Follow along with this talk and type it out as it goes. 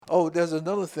Oh, there's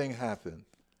another thing happened.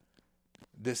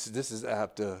 This is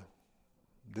after.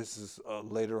 This is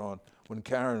later on when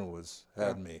Karen was Yeah.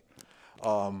 had me.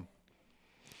 Um,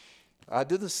 I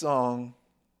did a song.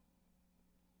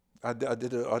 I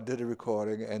did a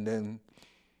recording, and then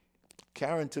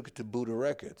Karen took it to Buddha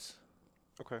Records,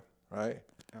 Okay. right?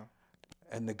 Yeah.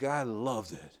 And the guy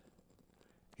loved it.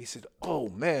 He said, "Oh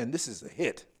man, this is a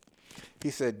hit."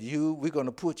 He said, we're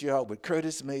gonna put you out with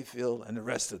Curtis Mayfield and the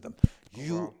rest of them. Oh,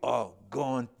 You wow. are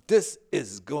going. This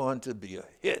is going to be a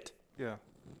hit." Yeah.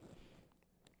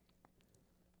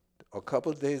 A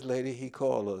couple of days later, he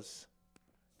called us.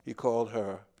 He called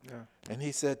her, Yeah. and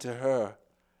he said to her,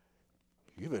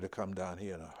 "You better come down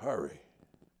here in a hurry."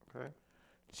 Okay.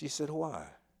 She said, "Why?"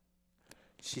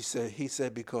 He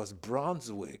said, "Because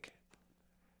Brunswick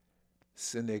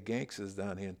sent their gangsters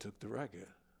down here and took the record."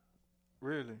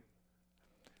 Really?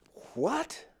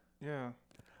 What? Yeah.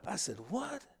 I said,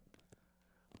 "What?"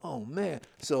 Oh man.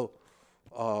 So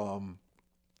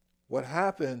what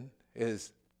happened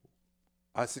is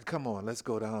I said, "Come on, let's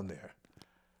go down there."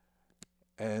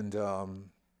 And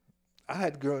I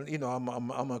had grown,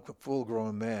 I'm a full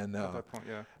grown man At now. that point,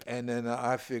 yeah. And then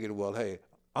I figured, well, hey,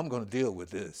 I'm going to deal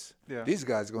with this. Yeah. These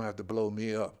guys are going to have to blow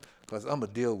me up because I'm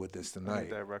going to deal with this I need tonight.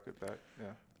 that record back. Yeah.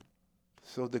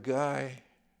 So the guy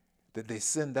that they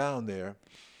sent down there,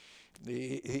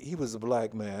 he was a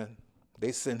black man.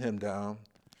 They sent him down,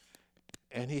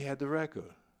 and he had the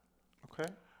record. Okay.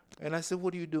 And I said,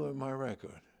 "What are you doing with my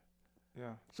record?"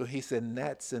 Yeah. So he said,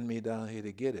 "Nat sent me down here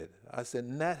to get it." I said,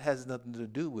 "Nat has nothing to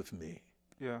do with me."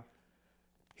 Yeah.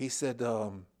 He said,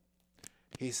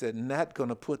 "Nat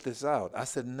gonna put this out." I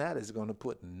said, "Nat is gonna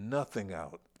put nothing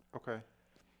out." Okay.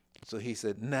 So he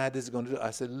said, "Nat is gonna do."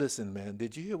 I said, "Listen, man,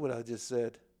 did you hear what I just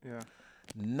said? Yeah.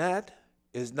 Nat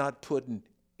is not putting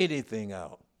anything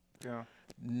out. Yeah.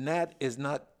 Nat is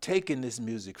not taking this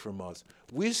music from us.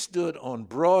 We stood on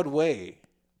Broadway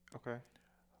Okay.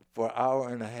 for an hour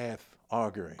and a half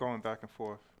arguing, Going back and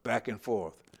forth. back and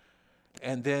forth.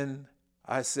 And then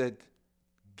I said,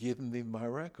 'Give me my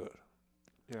record.'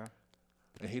 Yeah.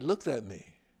 And he looked at me.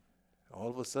 All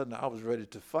of a sudden, I was ready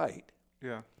to fight.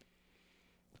 Yeah.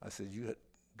 I said,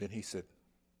 Then he said,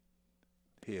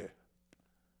 'Here.'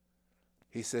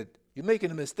 He said, 'You're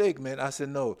making a mistake, man.' I said,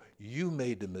 'No, you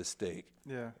made the mistake.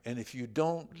 Yeah. And if you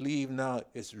don't leave now,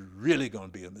 it's really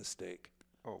going to be a mistake.'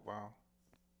 Oh, wow.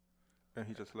 And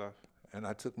he just left. And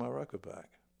I took my record back.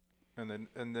 And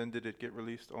then did it get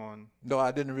released on? No,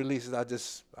 I didn't release it. I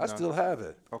No. still have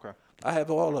it. Okay. I have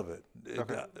all of it.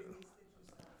 Okay.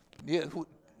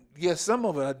 Yeah, some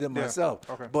of it I did Yeah. myself.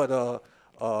 Okay. But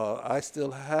I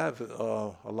still have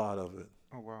a lot of it.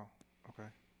 Oh, wow. Okay.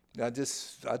 Then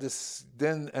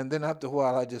after a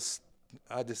while, I just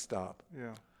stopped.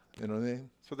 Yeah. You know what I mean?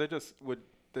 So they just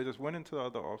went into the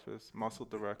other office,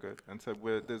 muscled the record, and said,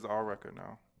 "This is our record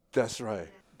now." That's right.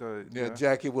 Yeah, Yeah.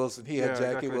 Jackie Wilson. He had Yeah,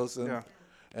 Jackie exactly. Wilson Yeah.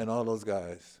 and all those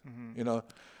guys. Mhm. You know,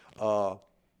 uh,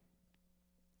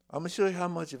 I'm gonna show you how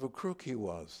much of a crook he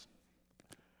was.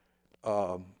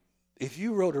 If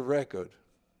you wrote a record,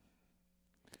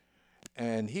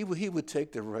 and he would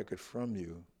take the record from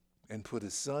you and put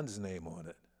his son's name on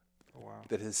it, Oh, wow.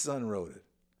 that his son wrote it.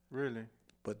 Really?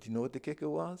 But you know what the kicker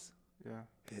was? Yeah.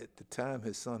 At the time,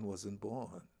 his son wasn't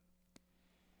born.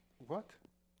 What?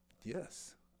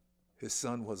 Yes, his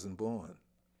son wasn't born.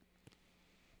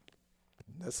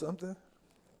 That's something?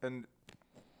 And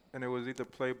it was either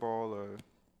play ball or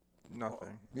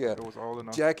nothing. Yeah. It was all or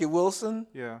nothing. Jackie Wilson?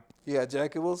 Yeah. Yeah,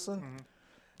 Jackie Wilson. Mhm.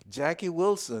 Jackie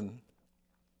Wilson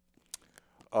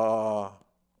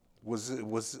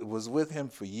was with him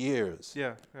for years.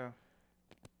 Yeah. Yeah.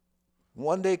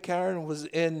 One day, Karen was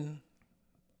in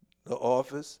the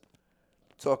office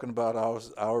talking about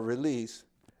our release.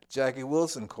 Jackie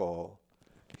Wilson called.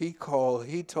 He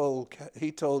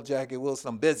told Jackie Wilson,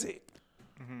 "I'm busy."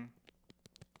 Mhm.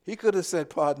 He could have said,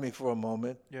 "Pardon me," for a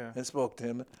moment, Yeah. and spoke to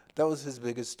him. That was his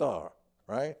biggest star,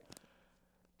 right?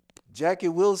 Jackie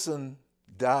Wilson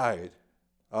died.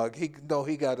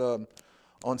 He got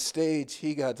on stage.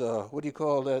 He got what do you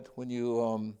call that when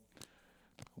you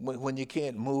when you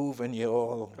can't move and you're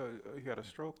all He had a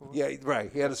stroke. Or yeah,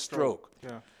 right. He had a stroke.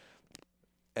 Yeah.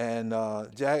 And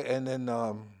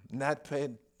Nat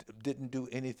Payne didn't do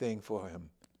anything for him.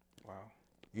 Wow.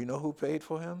 You know who paid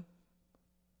for him?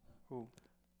 Who?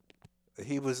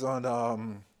 He was on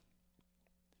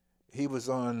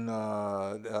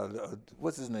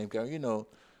what's his name, Gary? You know,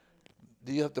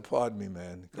 you have to pardon me,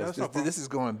 man, Yeah, because that's no problem. this is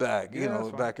going back, Yeah, that's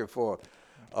fine. back and forth.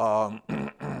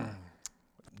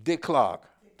 Dick Clark.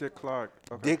 Dick Clark.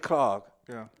 Okay. Dick Clark.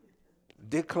 Yeah.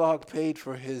 Dick Clark paid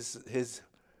for his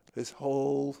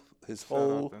whole his Set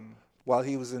whole up and while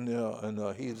he was in there, and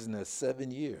he was in there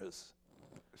 7 years,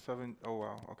 7. Oh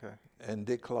wow. Okay. and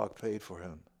Dick Clark paid for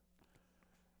him.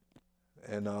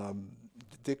 And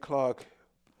Dick Clark,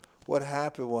 what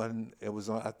happened when it was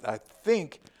on? I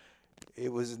think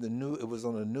it was it was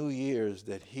on the New Year's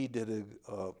that he did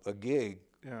a gig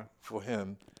Yeah. for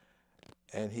him,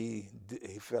 and he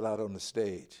fell out on the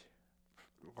stage.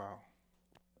 Wow.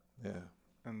 Yeah.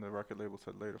 And the record label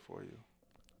said later for you.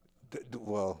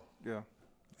 Well, Yeah.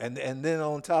 and then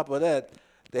on top of that,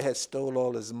 they had stole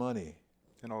all his money.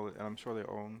 And I'm sure they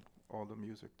own all the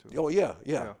music too. Oh yeah,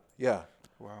 Yeah. yeah, yeah.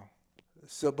 Wow.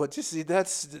 So, but you see,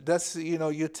 that's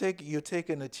you're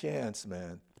taking a chance,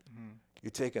 man. Hmm.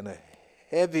 You're taking a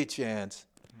heavy chance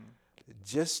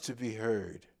just to be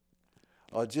heard,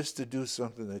 or just to do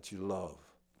something that you love.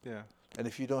 Yeah. And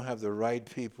if you don't have the right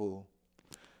people,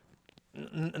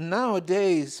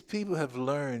 nowadays people have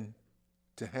learned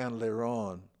to handle their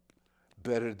own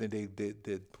better than they did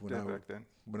Did back then.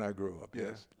 when I grew up. Yeah.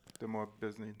 Yes. They're more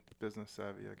business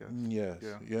savvy, I guess. Yes.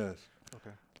 Yeah. Yes.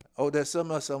 Okay. Oh, there's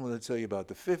something else I want to tell you about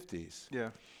the 50s. Yeah.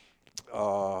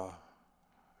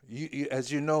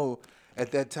 As you know,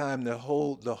 at that time, the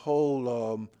whole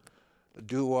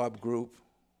doo-wop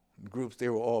groups, they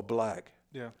were all black.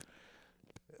 Yeah.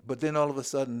 But then all of a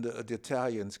sudden, the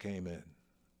Italians came in.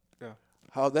 Yeah.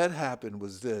 How that happened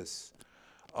was this.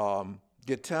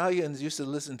 The Italians used to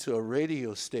listen to a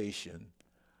radio station.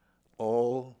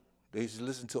 They used to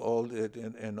listen to all it,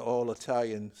 and all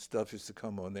Italian stuff used to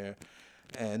come on there.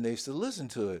 And they used to listen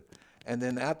to it. And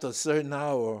then after a certain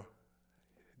hour,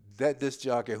 that disc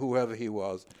jockey, whoever he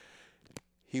was,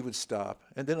 he would stop.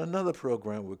 And then another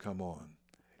program would come on.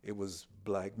 It was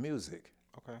black music.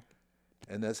 Okay.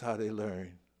 And that's how they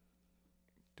learned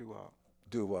Doo-wop.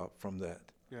 doo-wop from that.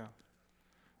 Yeah.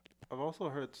 I've also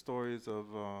heard stories of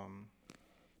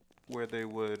where they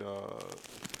would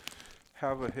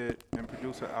have a hit and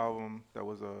produce an album that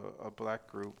was a black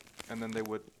group, and then they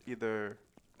would either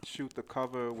shoot the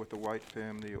cover with a white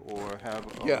family or have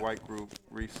a white group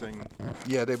re-sing.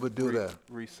 Yeah, they would do that.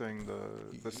 Re-sing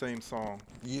the same song.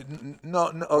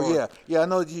 No, oh yeah, yeah, I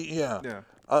know. Yeah,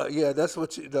 Yeah. yeah, that's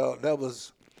what that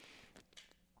was.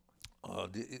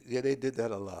 Yeah, they did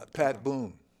that a lot. Pat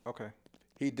Boone, Okay.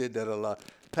 he did that a lot.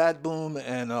 Pat Boone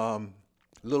and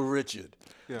Little Richard.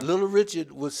 Yeah. Little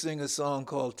Richard would sing a song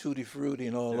called Tutti Frutti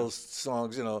and all those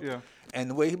songs, you know. Yeah. And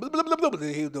the way he, blah, blah, blah, blah,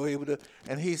 he would able to,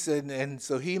 and he said, and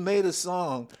so he made a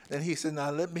song, and he said, now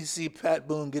let me see Pat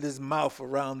Boone get his mouth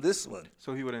around this one.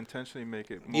 So he would intentionally make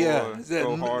it more,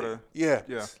 go harder. Yeah.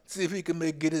 Yeah. See if he can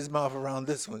get his mouth around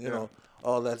this one, you know,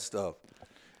 all that stuff.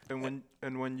 And when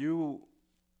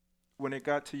it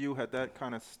got to you, had that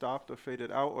kind of stopped or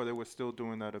faded out, or they were still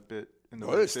doing that a bit in the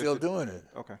Oh, they're still doing it.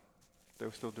 Okay. They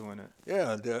were still doing it.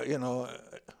 Yeah,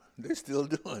 they're still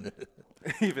doing it.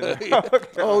 Even now. Okay,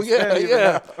 Oh, yeah, even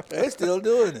yeah. now. They're still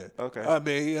doing it. Okay. I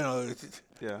mean,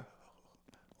 Yeah.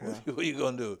 what are you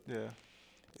going to do?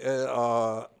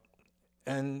 Yeah.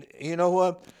 And you know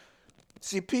what?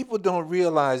 See, people don't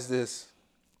realize this.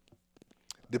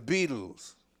 The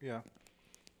Beatles. Yeah.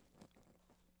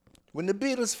 When the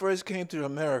Beatles first came to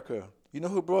America, you know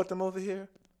who brought them over here?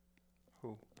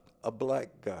 Who? A black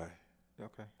guy.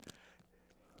 Okay.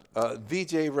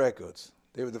 VJ Records.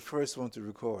 They were the first one to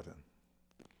record them.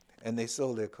 And they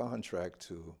sold their contract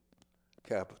to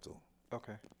Capitol.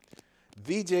 Okay.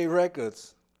 VJ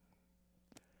Records,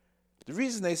 the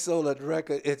reason they sold that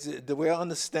record, it's the way I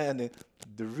understand it,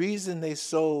 the reason they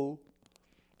sold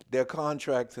their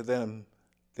contract to them,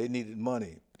 they needed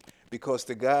money. Because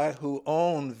the guy who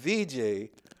owned VJ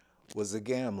was a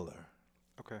gambler.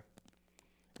 Okay.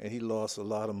 And he lost a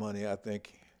lot of money, I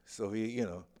think. So he,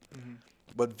 Mm-hmm.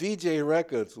 But VJ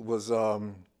Records were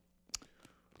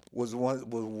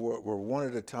one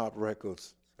of the top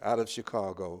records out of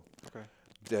Chicago. Okay.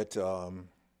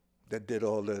 That did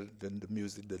all the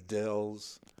music, the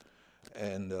Dells,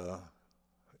 and the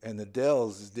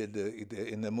Dells did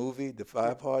in the movie, the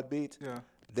Five Heartbeats. Yeah.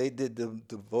 They did the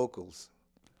vocals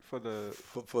For the.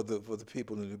 for the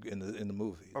people in the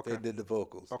movie. Okay. They did the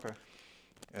vocals Okay.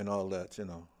 and all that, Yeah.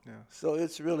 So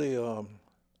it's really the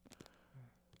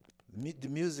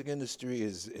music industry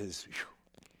is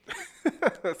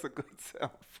That's a good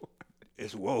sound for it.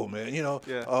 it's whoa, man. Yeah.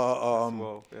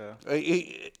 Well. Yeah.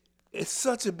 It's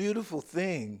such a beautiful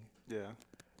thing Yeah.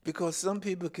 because some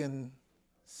people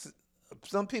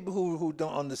who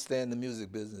don't understand the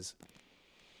music business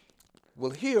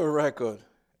will hear a record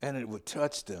and it would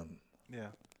touch them, Yeah.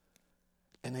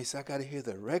 and they say, "I got to hear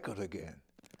that record again,"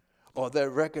 or that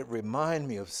record remind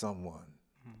me of someone,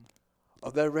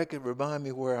 or that record remind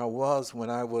me where I was when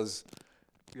I was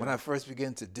when Yeah. I first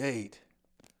began to date,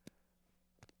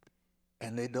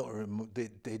 and they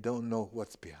don't know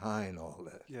what's behind all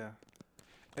that. Yeah.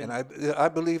 And And I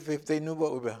believe if they knew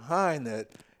what was behind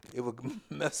that, it would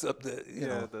mess up the, you yeah,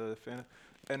 know. the fan.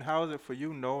 And how is it for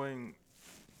you knowing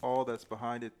all that's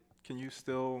behind it? Can you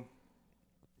still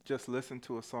just listen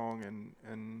to a song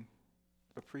and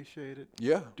appreciate it?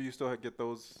 Yeah. Do you still get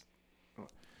those? uh,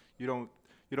 You don't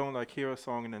you don't like hear a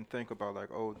song and then think about like,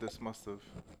 oh, this must have.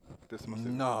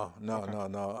 No, no, Okay. no,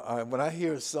 no. When I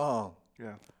hear a song,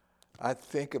 Yeah. I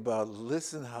think about,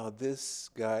 listen how this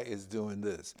guy is doing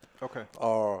this. Okay.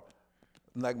 Or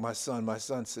like my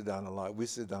son sit down a lot. We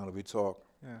sit down and we talk.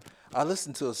 Yeah. I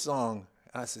listen to a song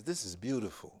and I said, this is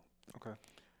beautiful. Okay.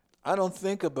 I don't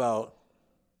think about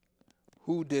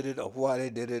who did it or why they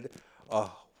did it.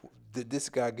 Or did this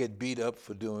guy get beat up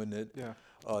for doing it? Yeah.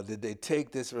 Or did they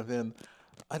take this from him?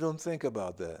 I don't think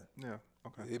about that. Yeah.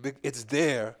 Okay. It's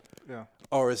there Yeah.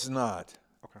 or it's not.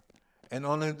 Okay. And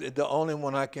the only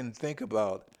one I can think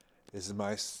about is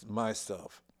my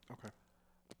stuff. Okay.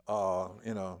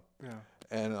 You know, Yeah.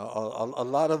 and a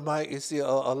lot of my, you see,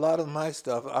 a lot of my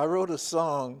stuff. I wrote a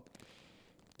song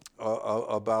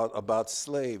about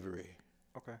slavery,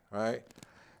 Okay. right?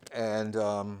 And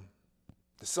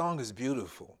the song is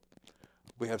beautiful.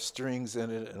 We have strings in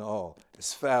it and all.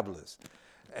 It's fabulous.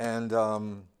 And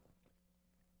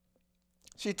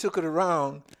she took it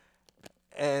around,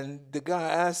 and the guy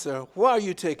asked her, "Why are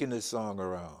you taking this song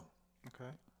around?"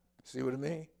 Okay. See what I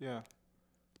mean? Yeah.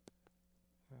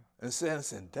 And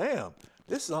said, "Damn,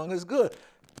 this song is good."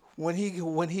 When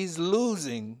he's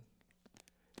losing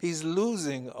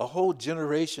a whole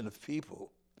generation of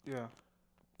people Yeah.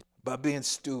 by being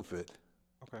stupid,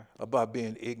 Okay. about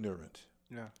being ignorant.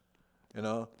 Yeah. You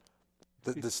know,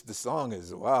 the song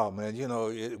is, wow, man. You know,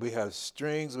 we have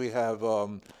strings, we have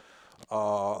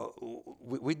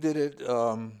we did it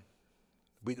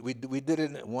we did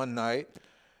it one night,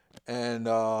 and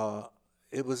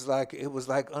it was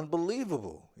like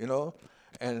unbelievable, you know,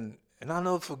 and I'll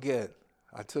never forget.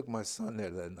 I took my son there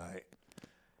that night,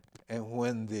 and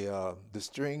when the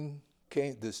string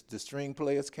came, the string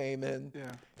players came in,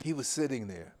 Yeah. he was sitting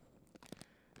there,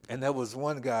 and there was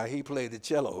one guy. He played the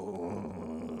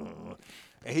cello,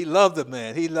 and he loved it,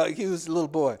 man. He was a little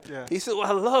boy. Yeah. He said, "Well,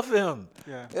 I love him.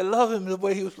 Yeah. I love him the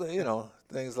way he was playing, you know,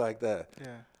 things like that."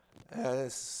 Yeah. And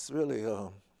it's really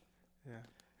Yeah.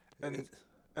 And it-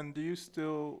 and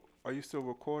are you still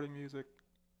recording music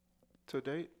to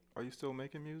date? Are you still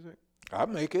making music? I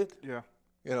make it, Yeah.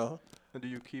 you know. And do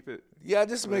you keep it? Yeah, I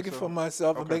just For make it for yourself?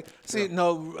 myself. Okay. See, Yeah.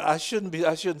 no, I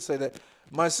shouldn't say that.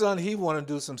 My son, he want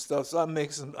to do some stuff, so I make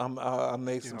You some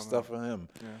know, stuff for him.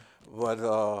 Yeah. But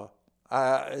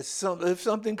if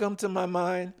something come to my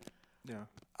mind, Yeah.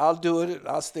 I'll do it.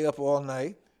 I'll stay up all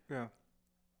night. Yeah.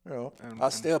 You know, And-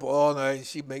 I'll stay up all night. And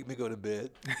she make me go to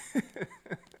bed.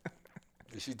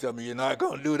 She tell me, "You're not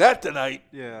gonna do that tonight."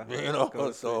 Yeah. You know, Go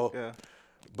to so- sleep. Yeah.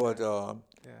 But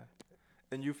Yeah.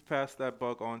 And you've passed that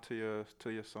buck on to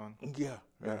your son. yeah,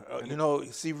 yeah. And You know,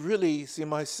 see,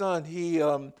 my son, he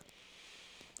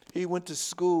went to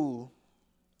school,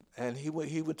 and he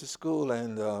went to school,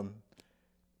 and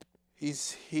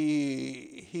he's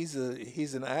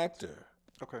an actor,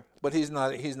 Okay. but he's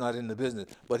not in the business.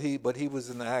 But he was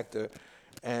an actor,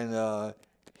 and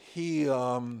he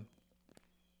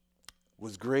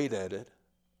was great at it,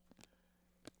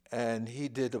 and he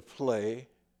did a play,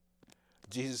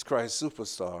 Jesus Christ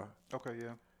Superstar. Okay.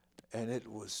 Yeah. And it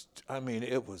was,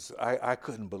 I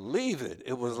couldn't believe it.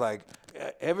 It was like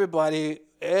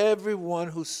everyone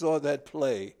who saw that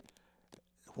play,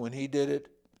 when he did it,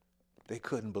 they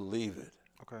couldn't believe it.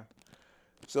 Okay.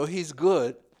 So he's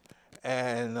good,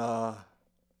 and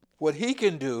what he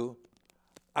can do,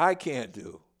 I can't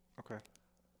do. Okay.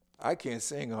 I can't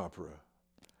sing opera,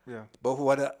 Yeah. but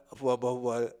what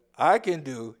I can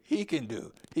do, he can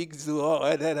do. He can do all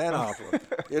that and opera.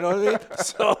 You know what I mean?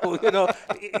 So, you know,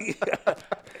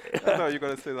 I thought you were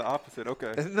gonna say the opposite.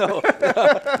 Okay. no,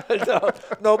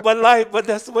 no, but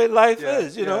that's the way life Yeah,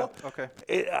 is, you know. Okay.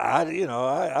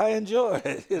 I enjoy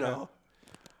it, you know.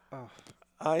 Oh.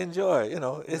 I enjoy it, you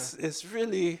know. It's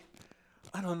really,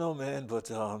 I don't know, man, but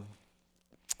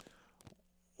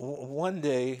one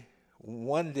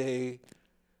day,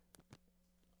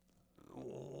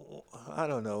 I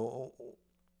don't know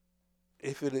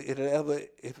if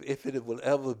it will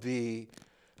ever be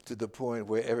to the point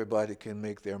where everybody can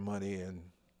make their money and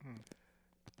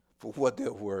for what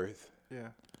they're worth, Yeah.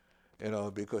 you know,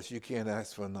 because you can't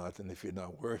ask for nothing if you're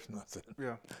not worth nothing.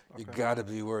 Yeah. You Okay. got to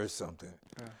be worth something,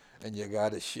 Yeah. and you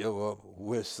got to show up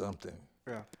with something.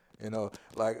 Yeah. You know,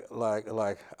 like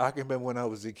I can remember when I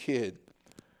was a kid,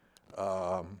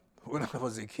 when I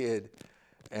was a kid,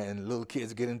 and little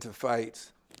kids get into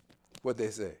fights, what they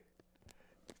say?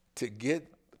 To get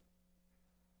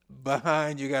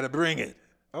behind, you got to bring it.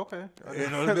 Okay. You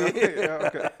know what I mean? Yeah,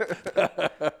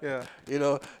 okay. Yeah. You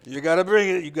know, you got to bring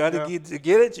it. You got to Yeah.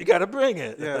 get it. You got to bring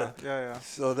it. Yeah. Yeah.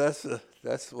 So that's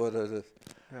what it is.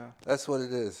 Yeah. That's what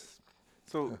it is.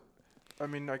 So, I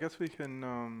mean, I guess we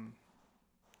can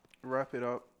wrap it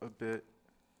up a bit.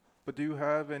 But do you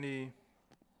have any?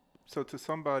 So, to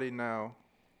somebody now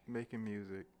making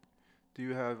music, do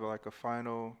you have like a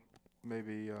final,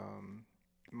 maybe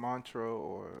mantra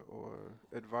or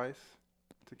advice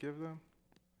to give them?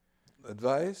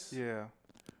 Advice? Yeah,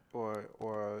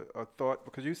 or a thought,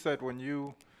 because you said when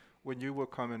you were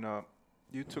coming up,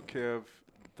 you took care of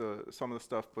some of the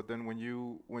stuff, but then when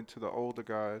you went to the older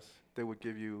guys, they would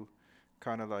give you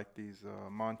kind of like these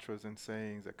mantras and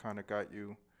sayings that kind of got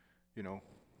you, you know,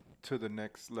 to the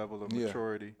next level of Yeah.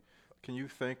 maturity. Can you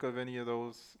think of any of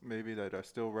those maybe that are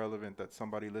still relevant that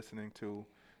somebody listening to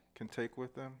can take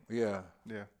with them? Yeah.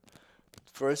 Yeah.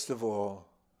 First of all,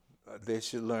 they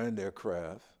should learn their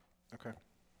craft, Okay.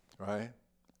 right?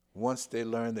 Once they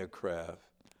learn their craft,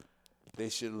 they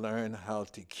should learn how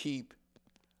to keep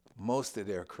most of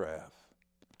their craft.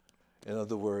 In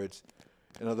other words,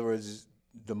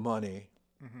 the money,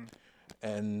 Mm-hmm.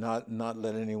 and not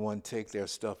let anyone take their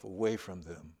stuff away from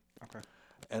them. Okay.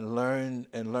 And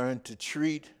learn to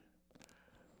treat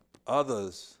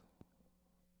others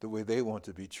the way they want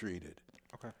to be treated.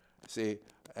 Okay. See,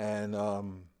 and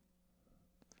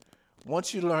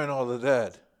once you learn all of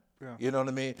that, Yeah. you know what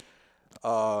I mean?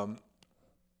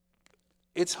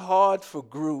 It's hard for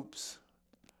groups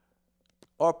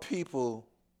or people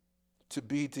to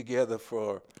be together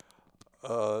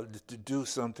to do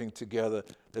something together.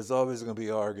 There's always going to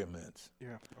be arguments.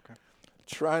 Yeah. Okay.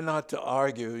 Try not to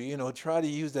argue. You know, try to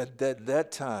use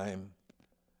that time,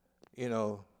 you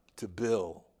know, to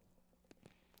build.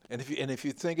 And if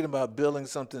you're thinking about building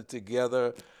something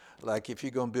together, like if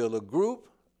you're going to build a group,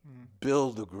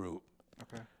 build a group.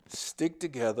 Okay. Stick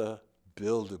together,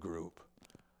 build a group.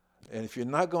 And if you're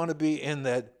not going to be in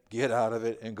that, get out of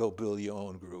it and go build your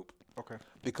own group. Okay.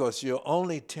 Because you're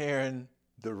only tearing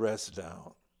the rest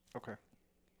down, Okay.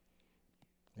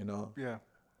 you know? Yeah.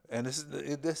 And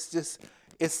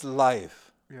it's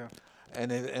life. Yeah.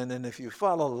 And then if you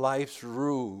follow life's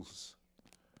rules,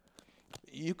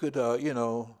 you could,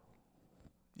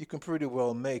 you can pretty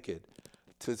well make it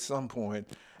to some point.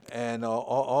 And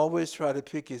always try to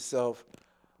pick yourself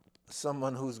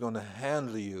someone who's going to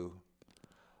handle you.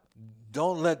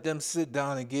 Don't let them sit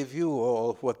down and give you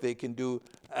all what they can do.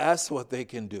 Ask what they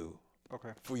can do Okay.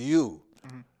 for you.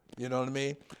 Mm-hmm. You know what I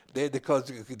mean? Because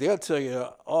they'll tell you,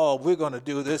 oh, we're going to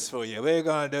do this for you. We're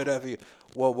going to do that for you.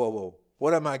 Whoa.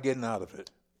 What am I getting out of it?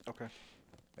 Okay.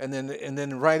 And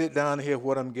then write it down here,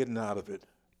 what I'm getting out of it.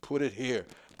 Put it here.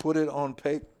 Put it on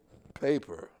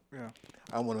paper. Yeah.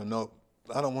 I want to know.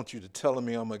 I don't want you to tell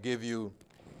me I'm going to give you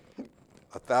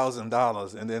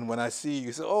 $1,000. And then when I see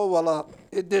you say, oh, well,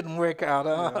 it didn't work out.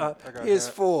 I got Here's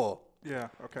that. 4. Yeah.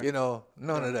 Okay. You know,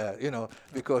 none of that, you know,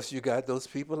 because you got those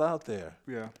people out there.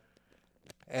 Yeah.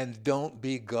 And don't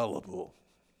be gullible.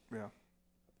 Yeah.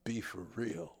 Be for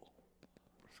real.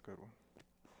 That's a good one.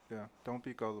 Yeah. Don't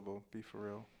be gullible. Be for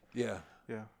real. Yeah.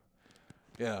 Yeah.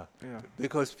 Yeah. Yeah.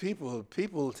 Because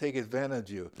people take advantage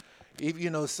of you. Even, you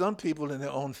know, some people in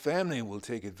their own family will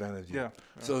take advantage of you.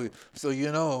 Yeah. So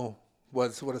you know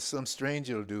what some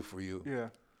stranger will do for you. Yeah.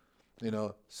 You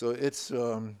know. So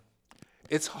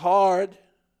it's hard.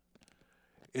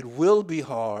 It will be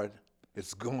hard.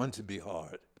 It's going to be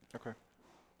hard. Okay.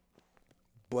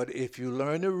 But if you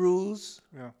learn the rules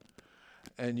Yeah.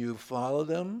 and you follow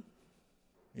them,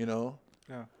 you know,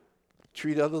 Yeah.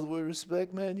 treat others with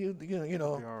respect, man. You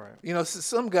know. Be all right. You know,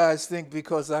 some guys think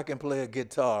because I can play a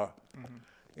guitar,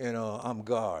 Mm-hmm. you know, I'm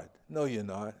God. No, you're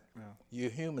not. Yeah. You're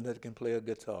human that can play a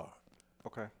guitar.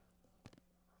 Okay.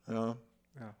 You know.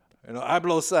 Yeah. You know, I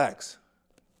blow sax.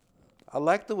 I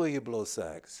like the way you blow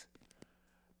sax,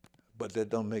 but that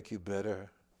don't make you better.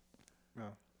 Yeah.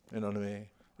 You know what I mean?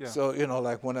 Yeah. So you know,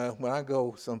 like when I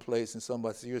go someplace and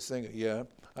somebody says you're a singer, yeah,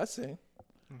 I sing.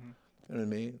 Mm-hmm. You know what I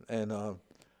mean? And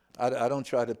I don't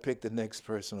try to pick the next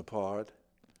person apart.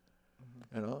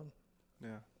 You know. Yeah.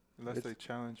 Unless they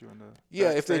challenge you on the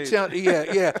Yeah, if they backstage.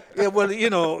 challenge, yeah. Well,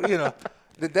 you know,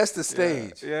 that's the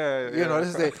stage. Yeah. You know,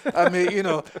 this is I mean, you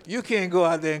know, you can't go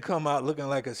out there and come out looking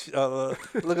like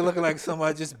looking like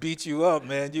somebody just beat you up,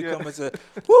 man. You come and say,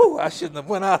 "Whoo, I shouldn't have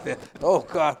went out there. Oh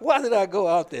God, why did I go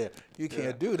out there?" You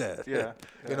can't do that. Yeah.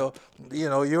 You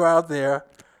know, you're out there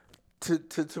to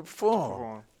perform.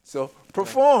 Perform. So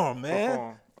perform, man.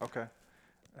 Perform. Okay.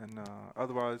 And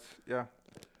otherwise, yeah,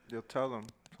 you'll tell them.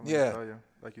 Someone will Yeah, tell you,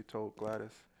 like you told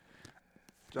Gladys.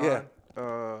 yeah.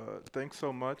 John, thanks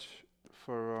so much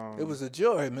for It was a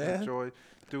joy, a man. joy.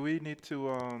 Do we need to?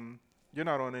 You're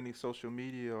not on any social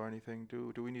media or anything.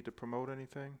 Do we need to promote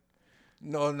anything?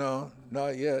 No, no,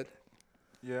 not yet.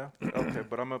 Yeah. Okay,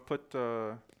 but I'm gonna put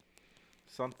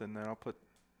something there. I'll put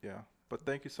yeah. But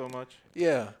thank you so much.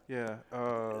 Yeah. Yeah.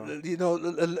 You know,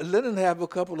 Lennon have a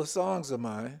couple of songs of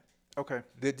mine. Okay.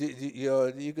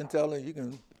 You can tell her, you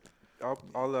can,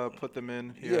 I'll put them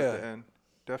in here at yeah, the end.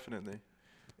 Definitely.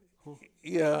 Cool.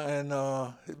 yeah, and,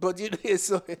 but it's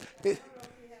so,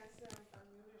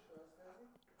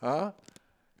 huh?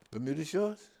 Bermuda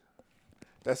Shorts?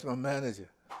 That's my manager.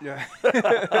 Yeah.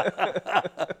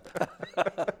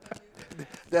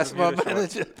 That's my Bermuda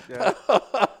shorts. manager. Yeah.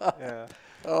 Yeah.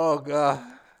 Oh, God.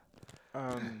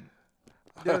 Um.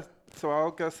 Yeah. So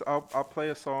I'll guess I'll play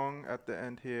a song at the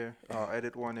end here. I'll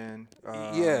edit one in.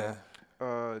 Yeah.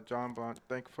 John Bond,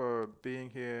 thank you for being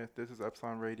here. This is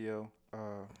Epsilon Radio.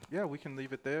 Yeah, we can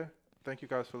leave it there. Thank you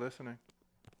guys for listening.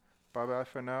 Bye bye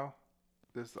for now.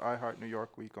 This is iHeart New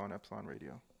York Week on Epsilon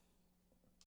Radio.